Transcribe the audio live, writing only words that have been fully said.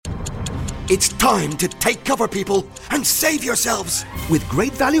It's time to take cover, people, and save yourselves with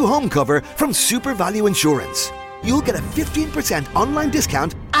great value home cover from Super Value Insurance. You'll get a 15% online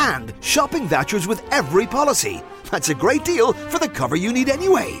discount and shopping vouchers with every policy. That's a great deal for the cover you need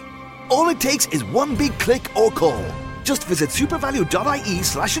anyway. All it takes is one big click or call. Just visit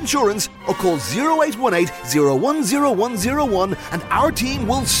supervalue.ie/insurance or call 0818 010101 and our team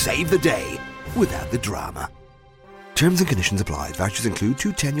will save the day without the drama. Terms and conditions apply. Vouchers include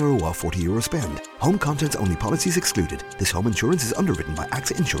 2 €10 off, €40 spend. Home contents only. Policies excluded. This home insurance is underwritten by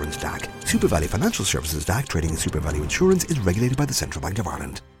AXA Insurance DAC. Super Value Financial Services DAC, trading in Super Value Insurance, is regulated by the Central Bank of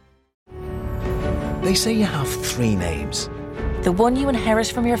Ireland. They say you have 3 names. The one you inherit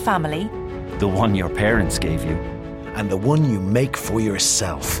from your family. The one your parents gave you. And the one you make for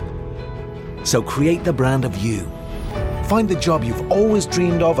yourself. So create the brand of you. Find the job you've always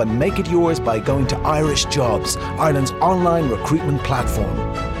dreamed of and make it yours by going to Irish Jobs, Ireland's online recruitment platform.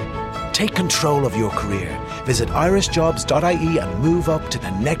 Take control of your career. Visit irishjobs.ie and move up to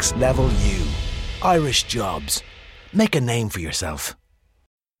the next level you. Irish Jobs. Make a name for yourself.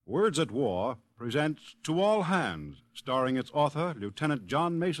 Words at War presents To All Hands, starring its author, Lieutenant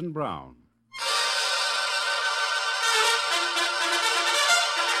John Mason Brown.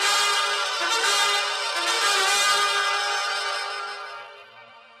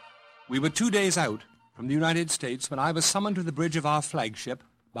 We were 2 days out from the United States when I was summoned to the bridge of our flagship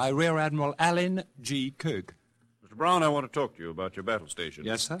by Rear Admiral Alan G. Kirk. Mr. Brown, I want to talk to you about your battle station.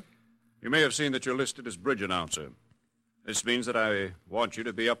 Yes, sir? You may have seen that you're listed as bridge announcer. This means that I want you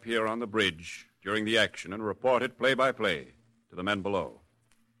to be up here on the bridge during the action and report it play-by-play to the men below.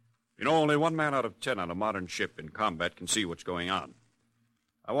 You know, only 1 man out of 10 on a modern ship in combat can see what's going on.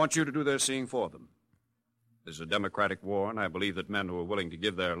 I want you to do their seeing for them. This is a democratic war, and I believe that men who are willing to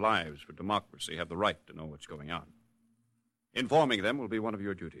give their lives for democracy have the right to know what's going on. Informing them will be one of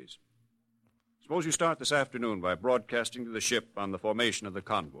your duties. Suppose you start this afternoon by broadcasting to the ship on the formation of the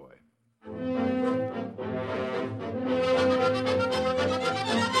convoy.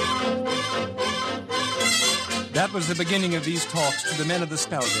 That was the beginning of these talks to the men of the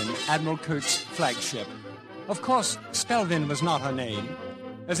Spelvin, Admiral Kirk's flagship. Of course, Spelvin was not her name,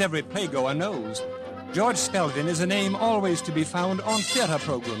 as every playgoer knows. George Spelvin is a name always to be found on theater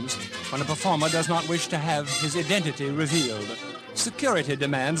programs when a performer does not wish to have his identity revealed. Security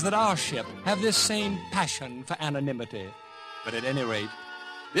demands that our ship have this same passion for anonymity. But at any rate,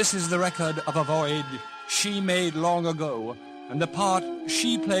 this is the record of a voyage she made long ago, and the part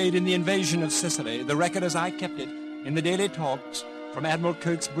she played in the invasion of Sicily, the record as I kept it in the daily talks from Admiral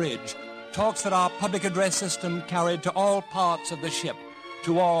Kirk's bridge, talks that our public address system carried to all parts of the ship,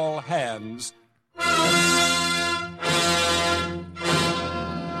 to all hands.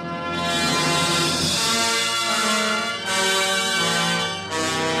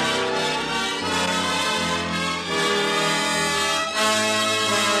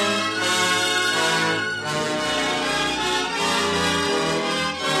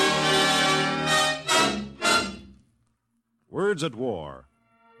 Words at War.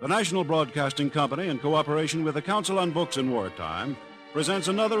 The National Broadcasting Company, in cooperation with the Council on Books in Wartime, presents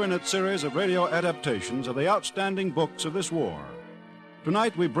another in its series of radio adaptations of the outstanding books of this war.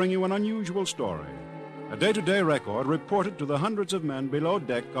 Tonight we bring you an unusual story, a day-to-day record reported to the hundreds of men below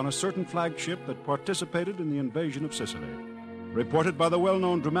deck on a certain flagship that participated in the invasion of Sicily. Reported by the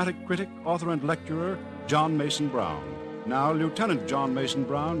well-known dramatic critic, author, and lecturer, John Mason Brown. Now, Lieutenant John Mason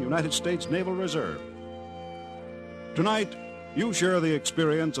Brown, United States Naval Reserve. Tonight, you share the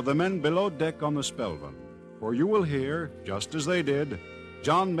experience of the men below deck on the Spelvin, for you will hear, just as they did,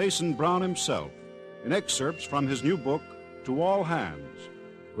 John Mason Brown himself in excerpts from his new book, To All Hands,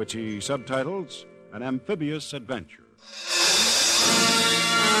 which he subtitles An Amphibious Adventure.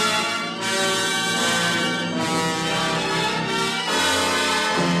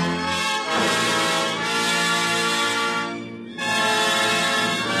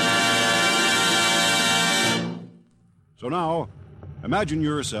 So now, imagine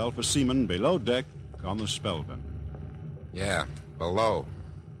yourself a seaman below deck on the Spelvin. Yeah, below.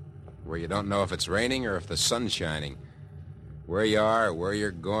 Where you don't know if it's raining or if the sun's shining. Where you are, where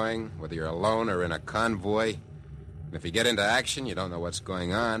you're going, whether you're alone or in a convoy. And if you get into action, you don't know what's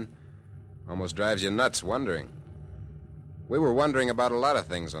going on. Almost drives you nuts wondering. We were wondering about a lot of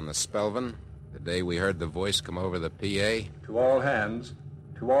things on the Spelvin the day we heard the voice come over the PA. To all hands.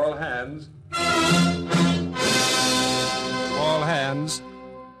 To all hands. All hands,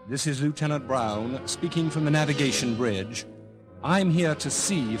 this is Lieutenant Brown speaking from the navigation bridge. I'm here to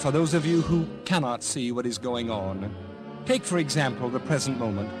see for those of you who cannot see what is going on. Take, for example, the present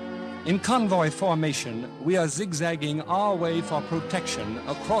moment. In convoy formation, we are zigzagging our way for protection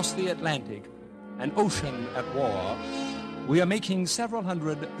across the Atlantic, an ocean at war. We are making several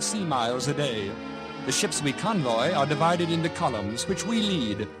hundred sea miles a day. The ships we convoy are divided into columns, which we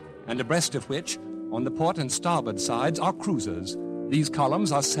lead, and abreast of which, on the port and starboard sides, are cruisers. These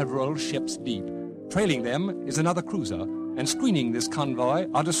columns are several ships deep. Trailing them is another cruiser, and screening this convoy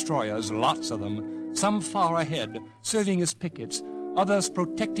are destroyers, lots of them, some far ahead, serving as pickets, others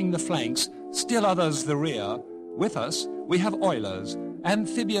protecting the flanks, still others the rear. With us, we have oilers,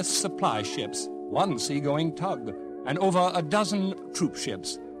 amphibious supply ships, one seagoing tug, and over a dozen troop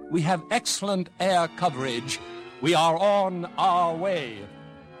ships. We have excellent air coverage. We are on our way.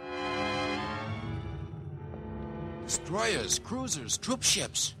 Destroyers, cruisers, troop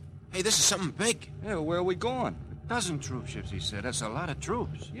ships. Hey, this is something big. Yeah, where are we going? A dozen troop ships, he said. That's a lot of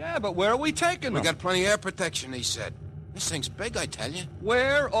troops. Yeah, but where are we taking them? We got plenty of air protection, he said. This thing's big, I tell you.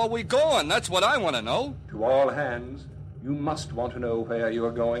 Where are we going? That's what I want to know. To all hands, you must want to know where you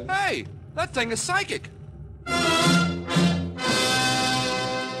are going. Hey, that thing is psychic.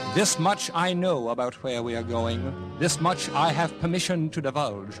 This much I know about where we are going. This much I have permission to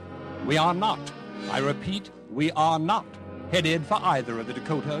divulge. We are not, I repeat, we are not headed for either of the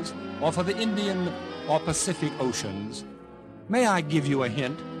Dakotas or for the Indian or Pacific Oceans. May I give you a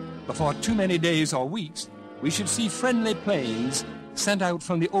hint? Before too many days or weeks, we should see friendly planes sent out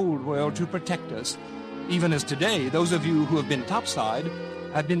from the old world to protect us. Even as today, those of you who have been topside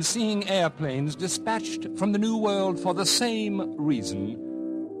have been seeing airplanes dispatched from the new world for the same reason.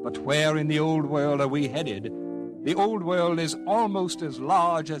 But where in the old world are we headed? The old world is almost as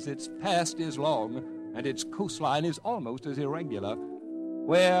large as its past is long, and its coastline is almost as irregular.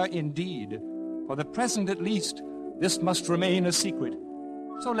 Where, indeed, for the present at least, this must remain a secret.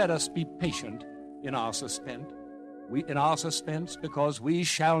 So let us be patient in our suspense. Because we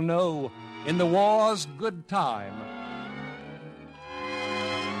shall know in the war's good time.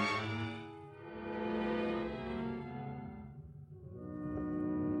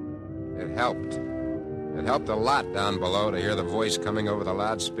 It helped. It helped a lot down below to hear the voice coming over the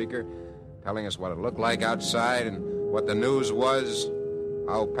loudspeaker, telling us what it looked like outside and what the news was,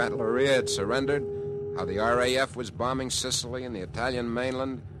 how Pantelleria had surrendered, how the RAF was bombing Sicily and the Italian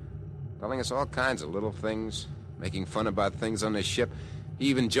mainland, telling us all kinds of little things, making fun about things on the ship. He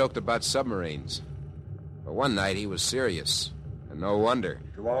even joked about submarines. But one night he was serious, and no wonder.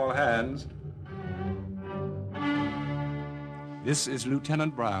 To all hands. This is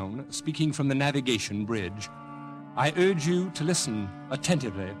Lieutenant Brown speaking from the navigation bridge. I urge you to listen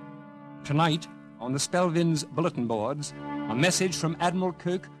attentively. Tonight, on the Spelvin's bulletin boards, a message from Admiral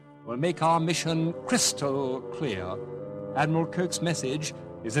Kirk will make our mission crystal clear. Admiral Kirk's message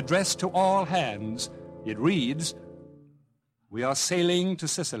is addressed to all hands. It reads, "We are sailing to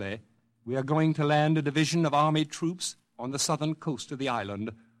Sicily. We are going to land a division of Army troops on the southern coast of the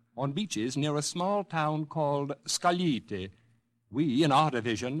island, on beaches near a small town called Scagliete. We, in our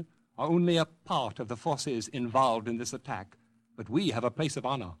division, are only a part of the forces involved in this attack, but we have a place of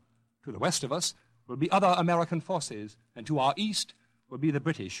honor. To the west of us will be other American forces, and to our east will be the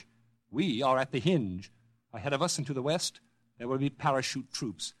British. We are at the hinge. Ahead of us and to the west, there will be parachute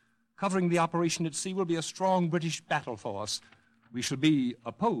troops. Covering the operation at sea will be a strong British battle force. We shall be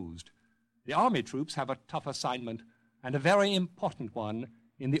opposed. The Army troops have a tough assignment, and a very important one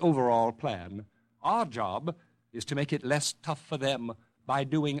in the overall plan. Our job is to make it less tough for them by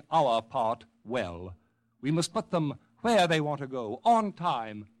doing our part well. We must put them where they want to go, on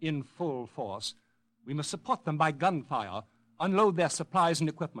time, in full force. We must support them by gunfire, unload their supplies and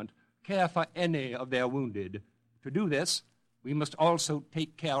equipment, care for any of their wounded. To do this, we must also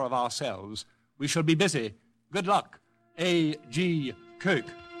take care of ourselves. We shall be busy. Good luck. A.G. Kirk."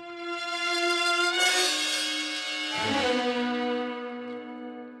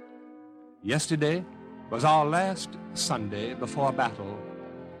 Yesterday was our last Sunday before battle.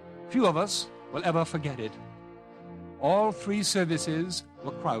 Few of us will ever forget it. All three services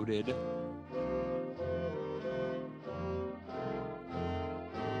were crowded.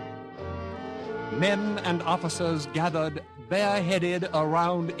 Men and officers gathered bareheaded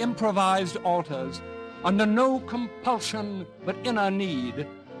around improvised altars, under no compulsion but inner need.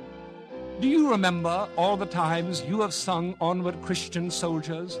 Do you remember all the times you have sung Onward Christian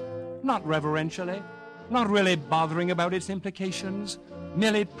Soldiers? Not reverentially, not really bothering about its implications,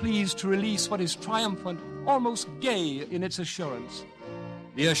 merely pleased to release what is triumphant, almost gay in its assurance.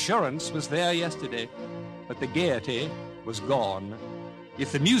 The assurance was there yesterday, but the gaiety was gone.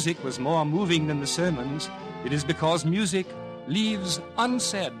 If the music was more moving than the sermons, it is because music leaves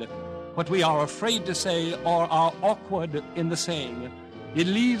unsaid what we are afraid to say or are awkward in the saying. It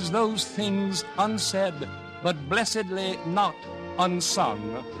leaves those things unsaid, but blessedly not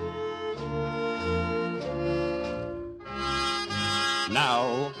unsung.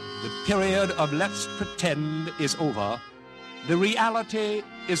 Now, the period of let's pretend is over. The reality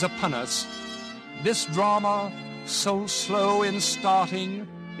is upon us. This drama, so slow in starting,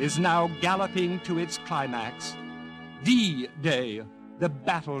 is now galloping to its climax. D-Day, the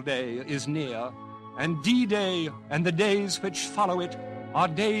battle day, is near, and D-Day and the days which follow it are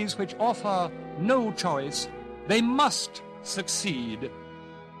days which offer no choice. They must succeed.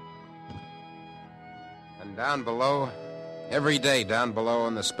 And down below, every day down below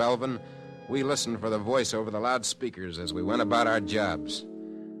on the Spelvin, we listened for the voice over the loudspeakers as we went about our jobs.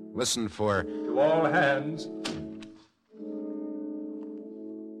 Listened for... To all hands.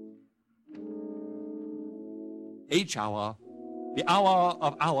 H-hour, the hour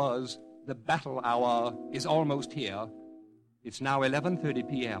of hours, the battle hour, is almost here. It's now 11:30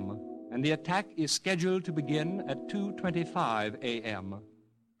 p.m., and the attack is scheduled to begin at 2:25 a.m.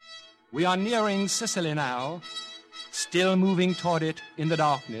 We are nearing Sicily now, still moving toward it in the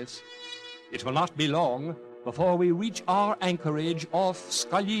darkness. It will not be long before we reach our anchorage off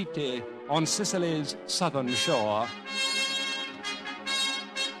Scagliete on Sicily's southern shore.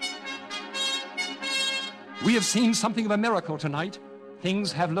 We have seen something of a miracle tonight.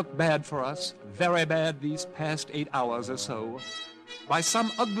 Things have looked bad for us, very bad these past 8 hours or so. By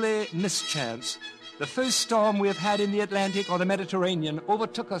some ugly mischance, the first storm we have had in the Atlantic or the Mediterranean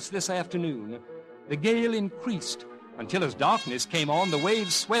overtook us this afternoon. The gale increased until as darkness came on, the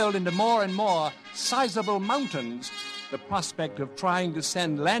waves swelled into more and more sizable mountains. The prospect of trying to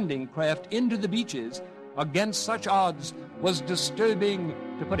send landing craft into the beaches against such odds was disturbing,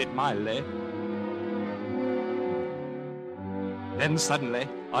 to put it mildly. Then suddenly,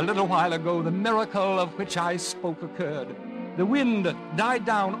 a little while ago, the miracle of which I spoke occurred. The wind died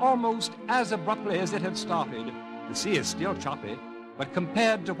down almost as abruptly as it had started. The sea is still choppy, but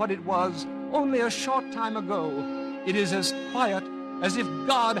compared to what it was only a short time ago, it is as quiet as if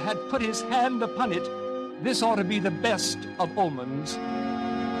God had put his hand upon it. This ought to be the best of omens.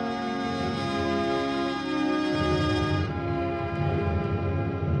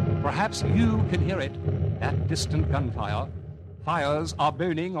 Perhaps you can hear it, that distant gunfire. Fires are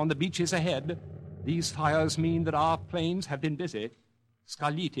burning on the beaches ahead. These fires mean that our planes have been busy.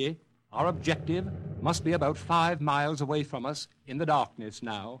 Scagliete, our objective, must be about 5 miles away from us in the darkness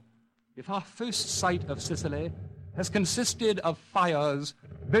now. If our first sight of Sicily has consisted of fires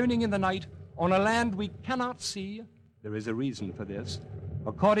burning in the night on a land we cannot see, there is a reason for this.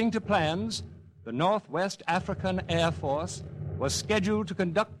 According to plans, the Northwest African Air Force was scheduled to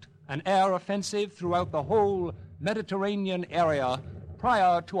conduct an air offensive throughout the whole Mediterranean area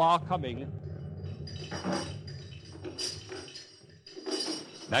prior to our coming.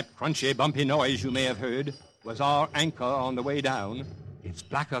 That crunchy, bumpy noise you may have heard was our anchor on the way down. It's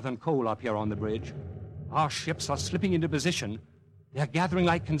blacker than coal up here on the bridge. Our ships are slipping into position. They're gathering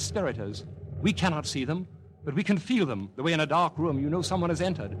like conspirators. We cannot see them, but we can feel them, the way in a dark room you know someone has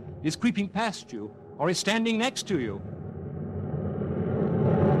entered, is creeping past you, or is standing next to you.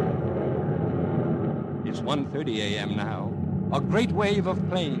 It's 1:30 a.m. now. A great wave of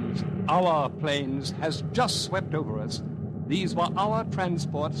planes, our planes, has just swept over us. These were our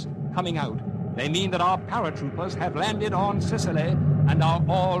transports coming out. They mean that our paratroopers have landed on Sicily and are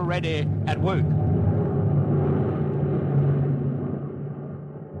already at work.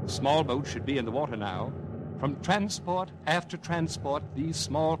 The small boat should be in the water now. From transport after transport, these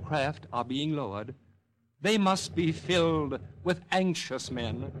small craft are being lowered. They must be filled with anxious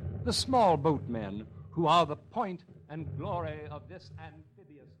men, the small boatmen, who are the point and glory of this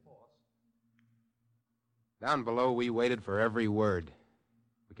amphibious force. Down below, we waited for every word.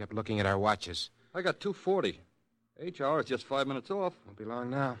 We kept looking at our watches. I got 2:40. H-hour is just 5 minutes off. Won't be long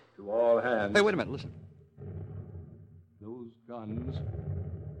now. To all hands. Hey, wait a minute, listen. Those guns,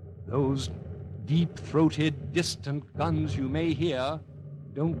 those deep-throated, distant guns you may hear,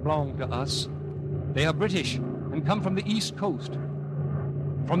 don't belong to us. They are British and come from the East Coast.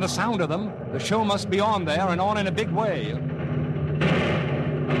 From the sound of them, the show must be on there and on in a big way.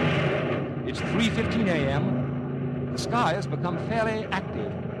 It's 3:15 a.m. The sky has become fairly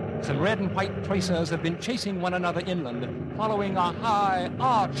active. Some red and white tracers have been chasing one another inland, following a high,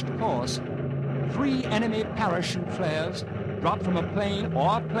 arched course. 3 enemy parachute flares, dropped from a plane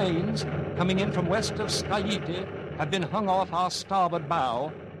or planes, coming in from west of Scagliete, have been hung off our starboard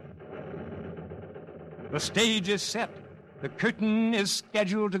bow. The stage is set. The curtain is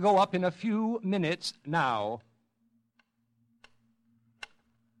scheduled to go up in a few minutes now.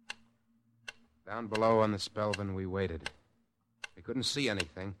 Down below on the Spelvin, we waited. They couldn't see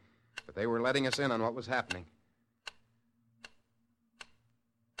anything, but they were letting us in on what was happening.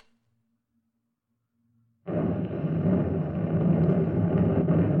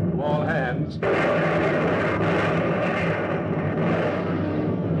 All hands. The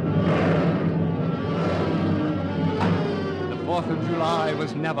 4th of July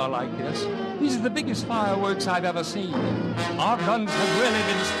was never like this. These are the biggest fireworks I've ever seen. Our guns have really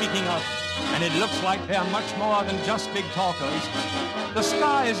been speaking up, and it looks like they're much more than just big talkers. The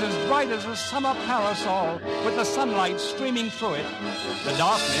sky is as bright as a summer parasol, with the sunlight streaming through it. The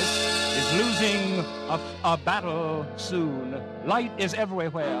darkness is losing a battle soon. Light is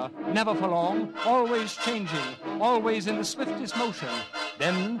everywhere, never for long, always changing, always in the swiftest motion.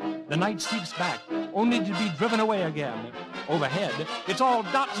 Then the night sweeps back, only to be driven away again. Overhead, it's all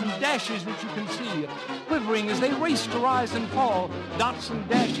dots and dashes which you can see, quivering as they race to rise and fall. Dots and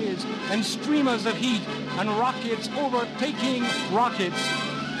dashes and streamers of heat and rockets overtaking rockets.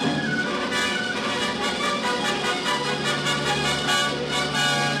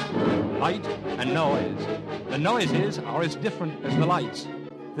 Light and noise. The noises are as different as the lights.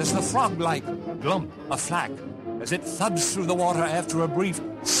 There's the frog-like glump of flak as it thuds through the water after a brief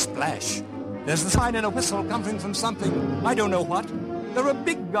splash. There's the sign and a whistle coming from something, I don't know what. There are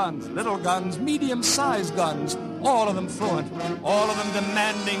big guns, little guns, medium-sized guns, all of them fluent, all of them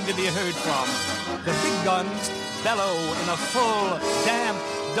demanding to be heard from. The big guns bellow in a full, damp,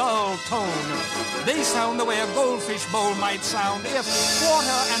 dull tone. They sound the way a goldfish bowl might sound if,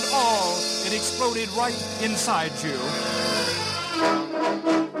 water and all, it exploded right inside you.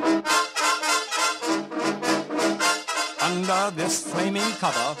 Under this flaming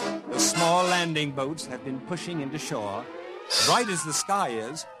cover, the small landing boats have been pushing into shore. Bright as the sky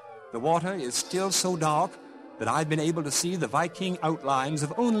is, the water is still so dark that I've been able to see the Viking outlines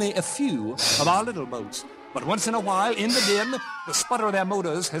of only a few of our little boats. But once in a while, in the dim, the sputter of their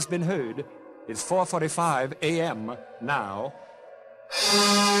motors has been heard. It's 4:45 a.m. now.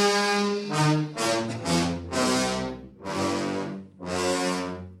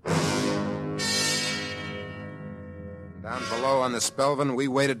 Down below on the Spelvin, we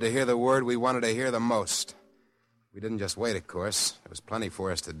waited to hear the word we wanted to hear the most. We didn't just wait, of course. There was plenty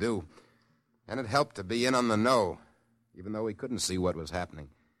for us to do. And it helped to be in on the know, even though we couldn't see what was happening.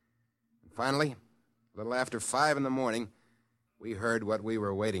 And finally, a little after 5 in the morning, we heard what we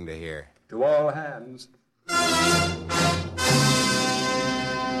were waiting to hear. To all hands.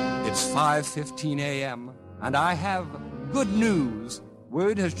 It's 5:15 a.m., and I have good news.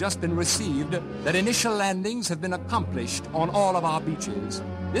 Word has just been received that initial landings have been accomplished on all of our beaches.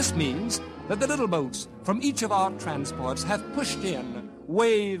 This means that the little boats from each of our transports have pushed in,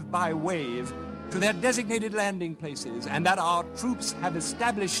 wave by wave, to their designated landing places, and that our troops have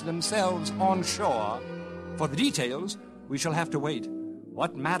established themselves on shore. For the details, we shall have to wait.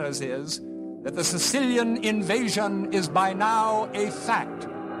 What matters is that the Sicilian invasion is by now a fact.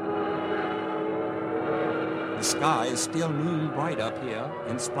 The sky is still moon bright up here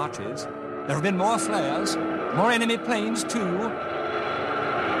in splotches. There have been more flares, more enemy planes, too.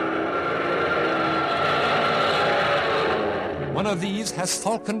 One of these has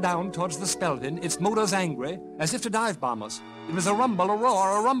falconed down towards the Spelvin, its motors angry, as if to dive bomb us. It was a rumble, a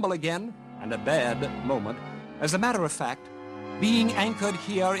roar, a rumble again, and a bad moment. As a matter of fact, being anchored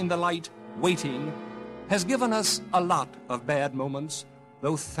here in the light, waiting, has given us a lot of bad moments,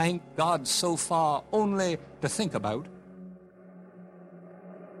 though thank God so far only to think about.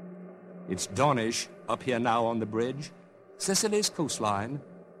 It's dawnish up here now on the bridge. Sicily's coastline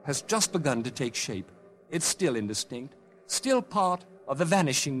has just begun to take shape. It's still indistinct, still part of the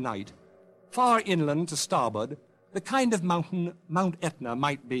vanishing night. Far inland to starboard, the kind of mountain Mount Etna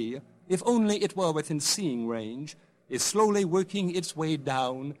might be, if only it were within seeing range, is slowly working its way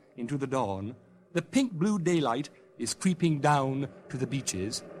down into the dawn. The pink-blue daylight is creeping down to the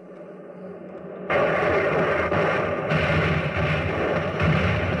beaches.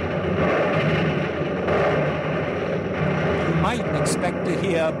 You might expect to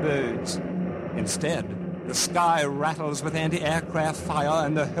hear birds. Instead, the sky rattles with anti-aircraft fire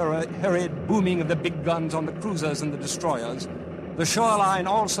and the hurried booming of the big guns on the cruisers and the destroyers. The shoreline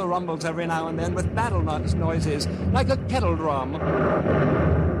also rumbles every now and then with battle noises, like a kettle drum.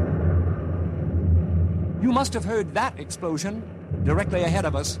 You must have heard that explosion. Directly ahead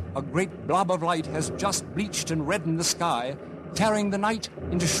of us, a great blob of light has just bleached and reddened the sky, tearing the night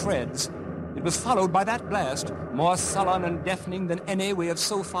into shreds. It was followed by that blast, more sullen and deafening than any we have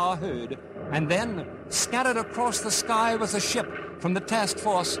so far heard. And then, scattered across the sky was a ship from the task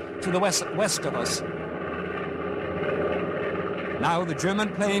force to the west of us. Now the German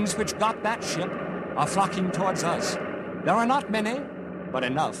planes which got that ship are flocking towards us. There are not many, but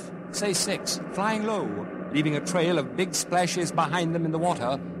enough, say 6, flying low, leaving a trail of big splashes behind them in the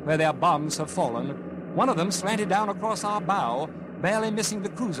water where their bombs have fallen. One of them slanted down across our bow, barely missing the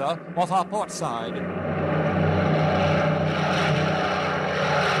cruiser off our port side.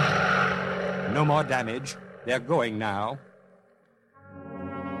 No more damage. They're going now.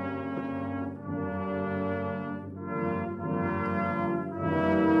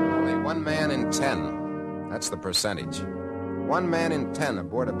 Only 1 man in 10. That's the percentage. 1 man in 10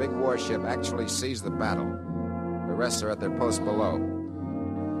 aboard a big warship actually sees the battle. The rest are at their posts below.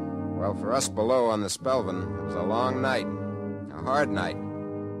 Well, for us below on the Spelvin, it was a long night. A hard night.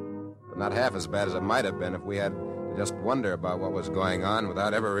 But not half as bad as it might have been if we had to just wonder about what was going on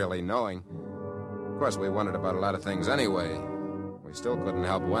without ever really knowing. Of course, we wondered about a lot of things anyway. We still couldn't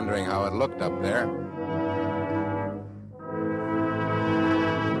help wondering how it looked up there.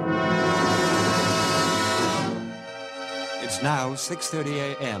 It's now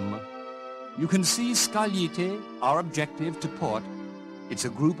 6:30 a.m. You can see Scagliete, our objective, to port. It's a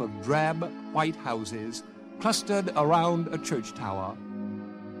group of drab, white houses clustered around a church tower.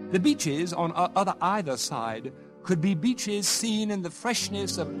 The beaches on either side could be beaches seen in the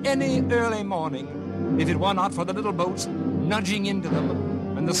freshness of any early morning if it were not for the little boats nudging into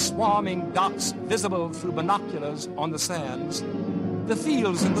them and the swarming dots visible through binoculars on the sands. The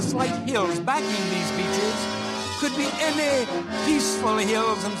fields and the slight hills backing these beaches could be any peaceful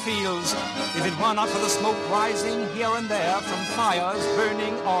hills and fields if it were not for the smoke rising here and there from fires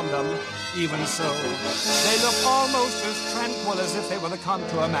burning on them. Even so, they look almost as tranquil as if they were the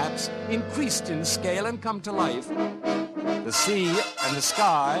contour maps, increased in scale and come to life. The sea and the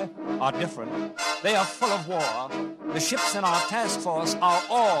sky are different. They are full of war. The ships in our task force are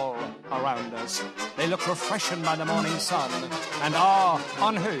all around us. They look refreshed by the morning sun and are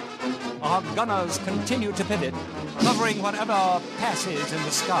unhurt. Our gunners continue to pivot, covering whatever passes in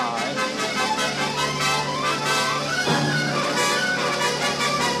the sky.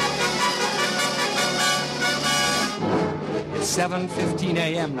 It's 7:15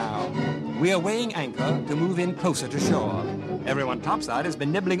 a.m. now. We are weighing anchor to move in closer to shore. Everyone topside has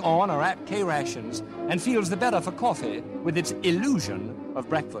been nibbling on or at K-rations and feels the better for coffee with its illusion of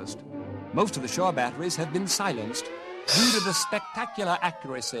breakfast. Most of the shore batteries have been silenced due to the spectacular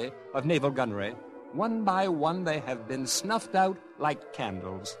accuracy of naval gunnery. One by one, they have been snuffed out like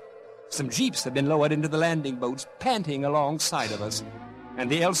candles. Some jeeps have been lowered into the landing boats, panting alongside of us. And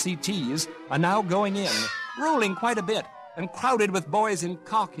the LCTs are now going in, rolling quite a bit, and crowded with boys in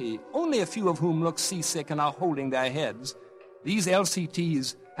khaki, only a few of whom look seasick and are holding their heads. These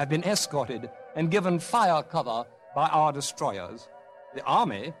LCTs have been escorted and given fire cover by our destroyers. The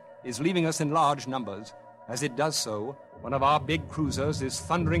Army is leaving us in large numbers. As it does so, one of our big cruisers is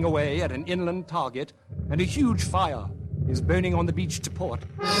thundering away at an inland target, and a huge fire is burning on the beach to port.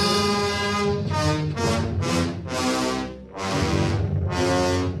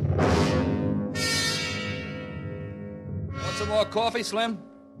 Want some more coffee, Slim?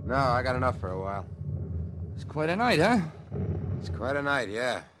 No, I got enough for a while. It's quite a night, huh? It's quite a night,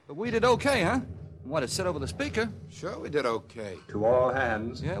 yeah. But we did okay, huh? What, it said over the speaker? Sure, we did okay. To all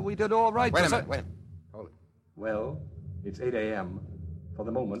hands. Yeah, we did all right. Wait a minute. Hold it. Well, it's 8 a.m. For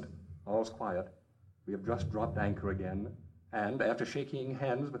the moment, all's quiet. We have just dropped anchor again, and after shaking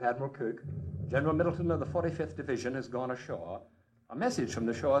hands with Admiral Kirk, General Middleton of the 45th Division has gone ashore. A message from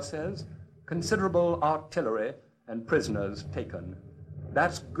the shore says, considerable artillery and prisoners taken.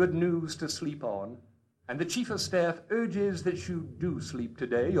 That's good news to sleep on, and the Chief of Staff urges that you do sleep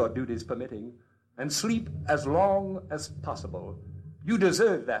today, your duties permitting, and sleep as long as possible. You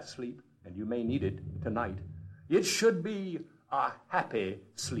deserve that sleep, and you may need it tonight. It should be a happy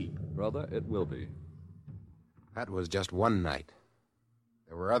sleep. Brother, it will be. That was just one night.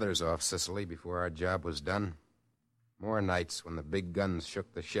 There were others off Sicily before our job was done. More nights when the big guns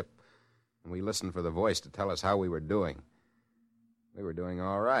shook the ship, and we listened for the voice to tell us how we were doing. We were doing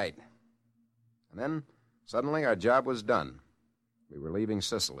all right. And then, suddenly, our job was done. We were leaving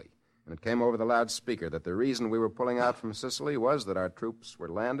Sicily, and it came over the loudspeaker that the reason we were pulling out from Sicily was that our troops were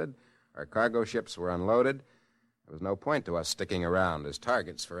landed, our cargo ships were unloaded. There was no point to us sticking around as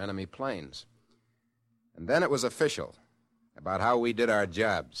targets for enemy planes. And then it was official about how we did our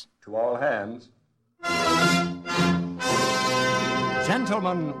jobs. To all hands.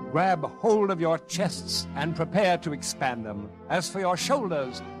 Gentlemen, grab hold of your chests and prepare to expand them. As for your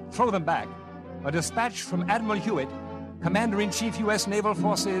shoulders, throw them back. A dispatch from Admiral Hewitt, Commander-in-Chief U.S. Naval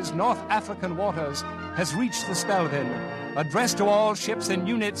Forces, North African Waters, has reached the Spelvin, addressed to all ships and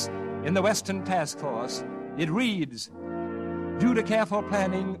units in the Western Task Force. It reads, due to careful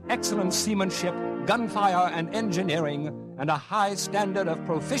planning, excellent seamanship, gunfire and engineering, and a high standard of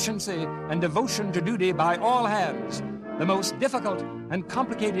proficiency and devotion to duty by all hands, the most difficult and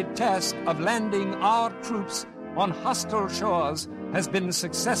complicated task of landing our troops on hostile shores has been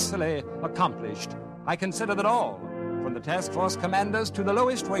successfully accomplished. I consider that all, from the task force commanders to the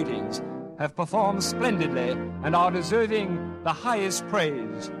lowest ratings, have performed splendidly and are deserving the highest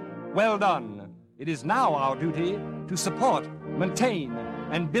praise. Well done. It is now our duty to support, maintain,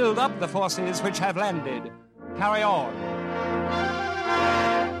 and build up the forces which have landed. Carry on.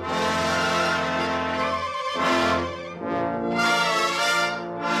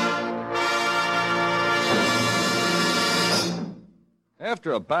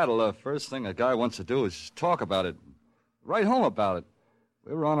 After a battle, the first thing a guy wants to do is talk about it. Write home about it.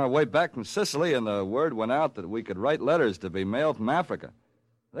 We were on our way back from Sicily, and the word went out that we could write letters to be mailed from Africa.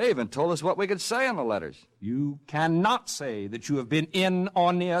 They even told us what we could say in the letters. You cannot say that you have been in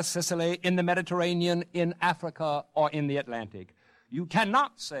or near Sicily, in the Mediterranean, in Africa, or in the Atlantic. You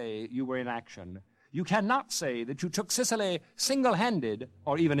cannot say you were in action. You cannot say that you took Sicily single-handed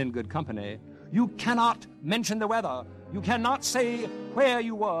or even in good company. You cannot mention the weather. You cannot say where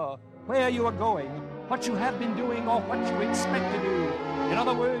you were going, what you have been doing, or what you expect to do. In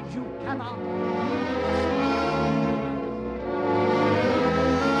other words, you cannot.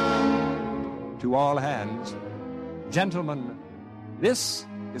 To all hands, gentlemen, this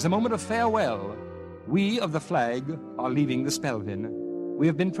is a moment of farewell. We of the flag are leaving the Spelvin. We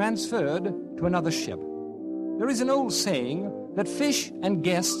have been transferred to another ship. There is an old saying that fish and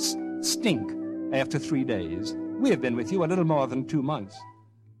guests stink after 3 days. We have been with you a little more than 2 months.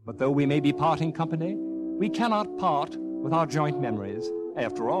 But though we may be parting company, we cannot part with our joint memories.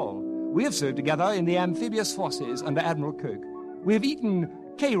 After all, we have served together in the amphibious forces under Admiral Kirk. We have eaten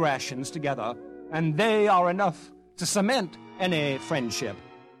K-rations together, and they are enough to cement any friendship.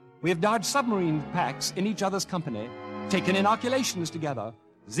 We have dodged submarine packs in each other's company, taken inoculations together,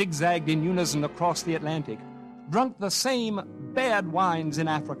 zigzagged in unison across the Atlantic, drunk the same bad wines in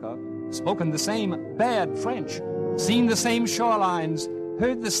Africa, spoken the same bad French, seen the same shorelines,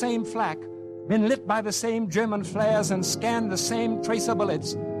 heard the same flak, been lit by the same German flares, and scanned the same tracer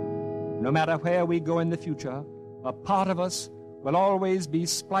bullets. No matter where we go in the future, a part of us will always be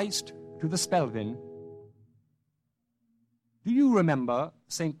spliced to the Spelvin. Do you remember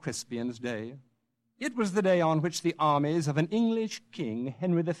St. Crispian's Day? It was the day on which the armies of an English king,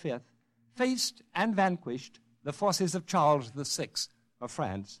 Henry V, faced and vanquished the forces of Charles VI of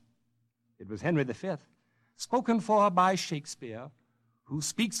France. It was Henry V, spoken for by Shakespeare, who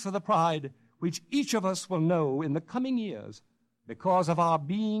speaks for the pride which each of us will know in the coming years because of our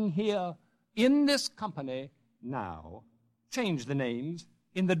being here in this company now. Change the names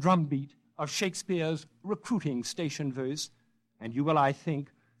in the drumbeat of Shakespeare's recruiting station verse, and you will, I think,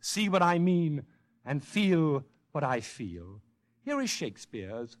 see what I mean and feel what I feel. Here is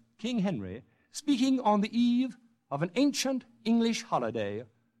Shakespeare's King Henry speaking on the eve of an ancient English holiday,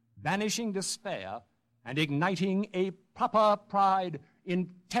 banishing despair and igniting a proper pride in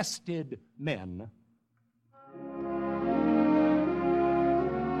tested men.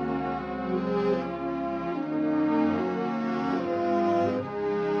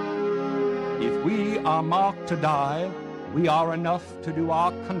 If we are marked to die, we are enough to do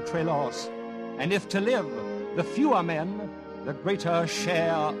our country loss. And if to live, the fewer men, the greater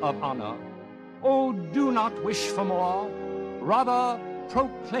share of honor. Oh, do not wish for more. Rather,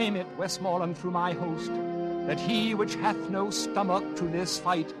 proclaim it, Westmoreland, through my host, that he which hath no stomach to this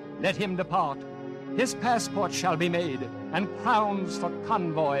fight, let him depart. His passport shall be made, and crowns for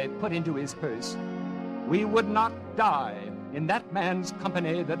convoy put into his purse. We would not die in that man's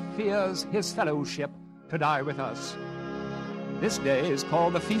company that fears his fellowship to die with us. This day is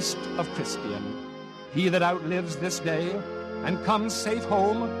called the Feast of Crispian. He that outlives this day and comes safe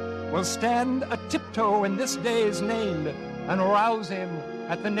home will stand a tiptoe when this day is named and rouse him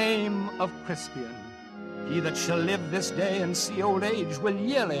at the name of Crispian. He that shall live this day and see old age will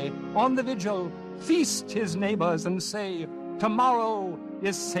yearly, on the vigil, feast his neighbors and say, tomorrow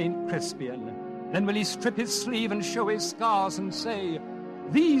is St. Crispian. Then will he strip his sleeve and show his scars and say,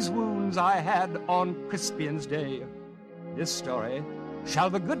 these wounds I had on Crispian's day. This story shall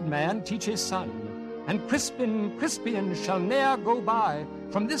the good man teach his son, and Crispian shall ne'er go by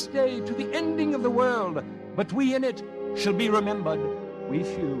from this day to the ending of the world, but we in it shall be remembered, we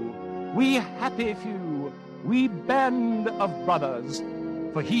few, we happy few, we band of brothers.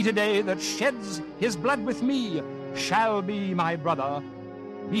 For he today that sheds his blood with me shall be my brother.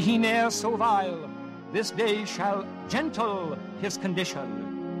 Be he ne'er so vile, this day shall gentle his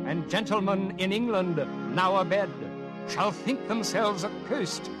condition, and gentlemen in England now abed shall think themselves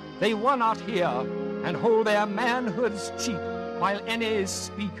accursed they were not here, and hold their manhoods cheap, while enemies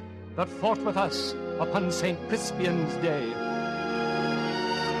speak that fought with us upon St. Crispian's day.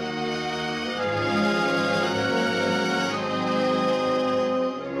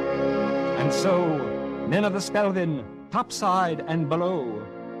 And so, men of the Spelvin, topside and below,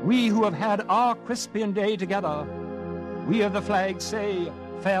 we who have had our Crispian day together, we of the flag say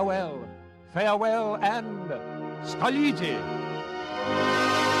farewell, farewell, and Scaligi!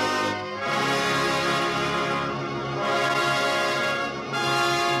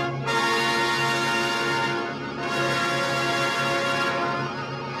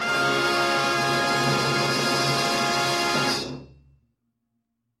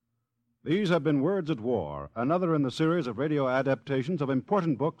 These have been Words at War, another in the series of radio adaptations of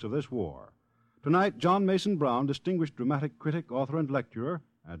important books of this war. Tonight, John Mason Brown, distinguished dramatic critic, author, and lecturer,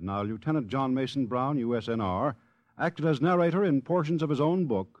 and now Lieutenant John Mason Brown, USNR, acted as narrator in portions of his own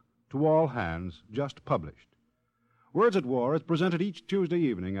book, To All Hands, just published. Words at War is presented each Tuesday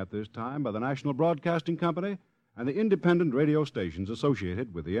evening at this time by the National Broadcasting Company and the independent radio stations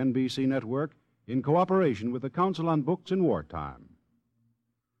associated with the NBC network in cooperation with the Council on Books in Wartime.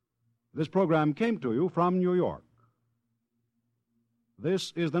 This program came to you from New York.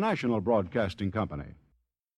 This is the National Broadcasting Company.